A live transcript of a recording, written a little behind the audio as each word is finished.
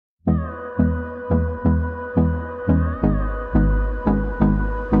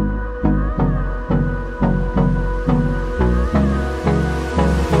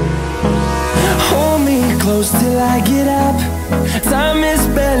close till I get up. Time is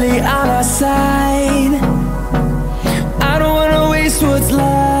barely on our side. I don't wanna waste what's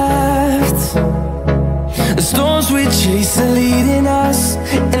left. The storms we chase are leading us,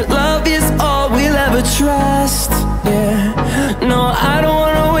 and love is all we'll ever trust. Yeah, no, I don't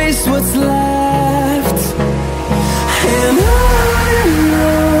wanna waste what's left. And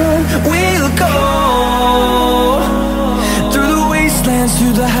on we'll go, through the wastelands,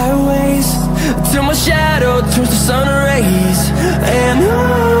 through the highways, till my shadow turns to sun rays. And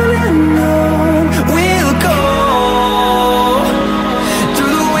on we'll go,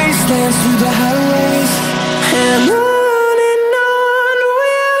 through the wastelands, through the highways, and on we'll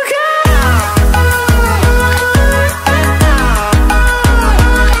go.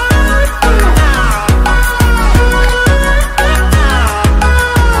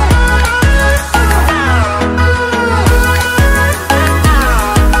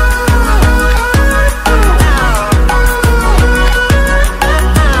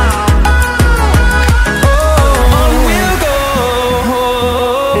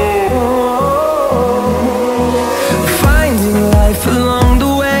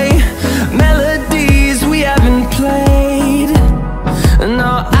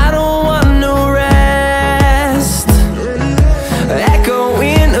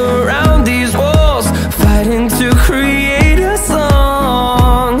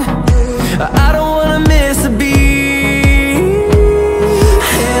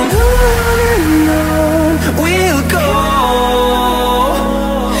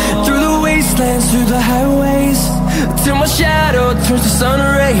 Through the highways, till my shadow turns to sun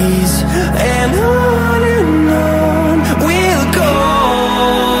rays. And on we'll go,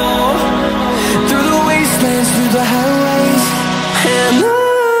 through the wastelands, through the highways, and on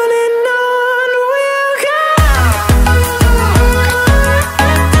we'll go.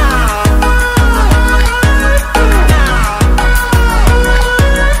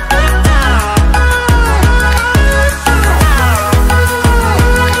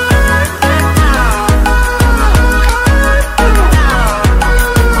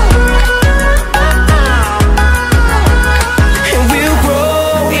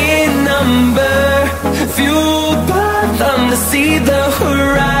 See the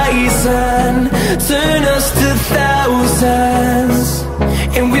horizon, turn us to thousands,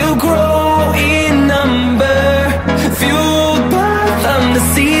 and we'll grow in number, fueled by them. To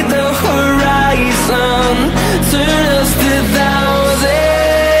see the horizon, turn us to thousands,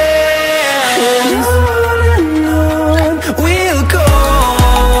 and on we'll go,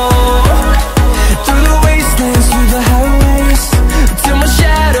 through the wastelands, through the highways, till my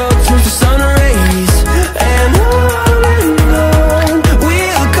shadow turns to sun rays. And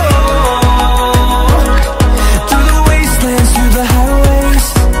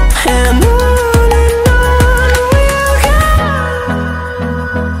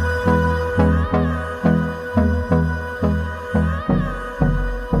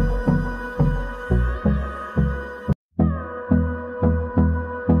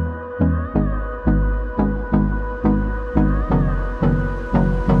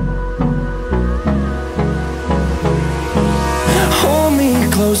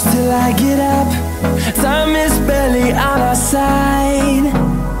close till I get up. Time is barely on our side.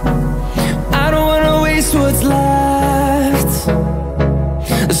 I don't wanna waste what's left.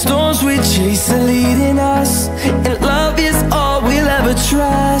 The storms we chase are leading us, and love is all we'll ever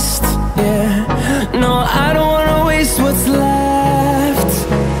trust. Yeah, no, I don't wanna waste what's left.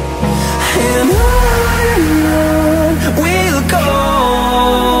 And on we'll go,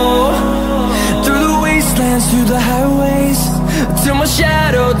 through the wastelands, through the highways, till my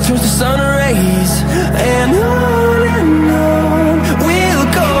shadow turns to sun rays. And on we'll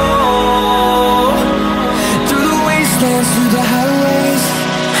go, through the wastelands, through the highways,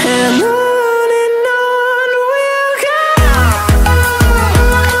 and on we'll go.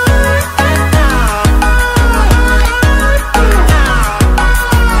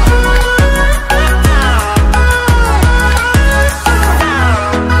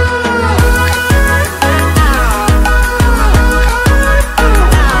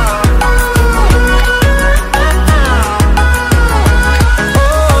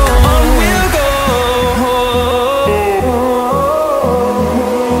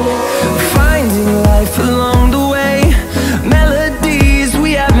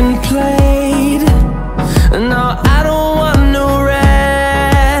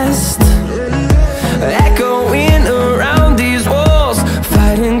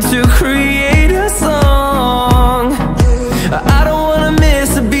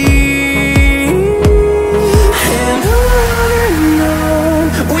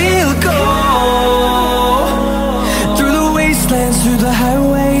 we'll go, wastelands through the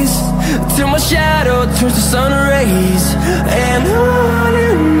highways, till my shadow turns to sun rays. And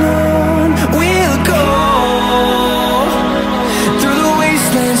on